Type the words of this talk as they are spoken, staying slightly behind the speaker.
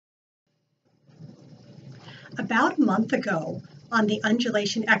About a month ago, on the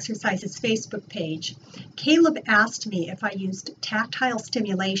Undulation Exercises Facebook page, Caleb asked me if I used tactile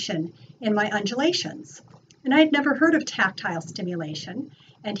stimulation in my undulations. And I had never heard of tactile stimulation,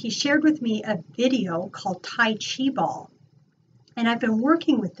 and he shared with me a video called Tai Chi Ball. And I've been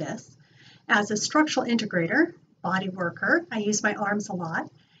working with this as a structural integrator, body worker. I use my arms a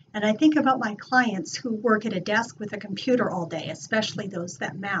lot, and I think about my clients who work at a desk with a computer all day, especially those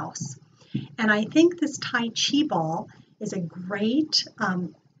that mouse. And I think this Tai Chi Ball is a great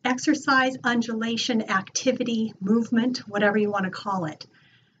exercise, undulation, activity, movement, whatever you want to call it,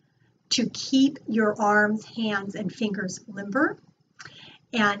 to keep your arms, hands, and fingers limber.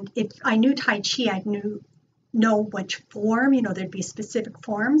 And if I knew Tai Chi, I'd know which form, there'd be specific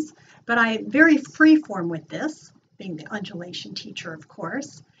forms, but I'm very free form with this, being the undulation teacher, of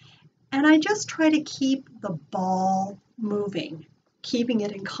course. And I just try to keep the ball moving, keeping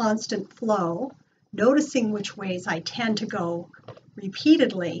it in constant flow, noticing which ways I tend to go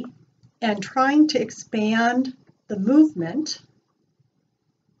repeatedly, and trying to expand the movement.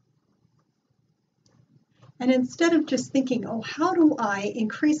 And instead of just thinking, oh, how do I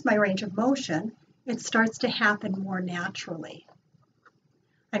increase my range of motion, it starts to happen more naturally.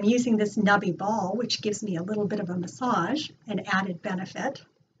 I'm using this nubby ball, which gives me a little bit of a massage, an added benefit.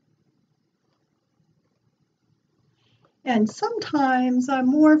 And sometimes I'm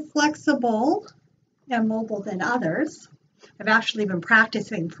more flexible and mobile than others. I've actually been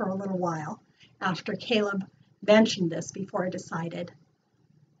practicing for a little while after Caleb mentioned this before I decided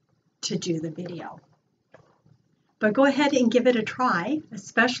to do the video. But go ahead and give it a try,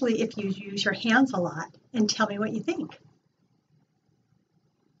 especially if you use your hands a lot, and tell me what you think.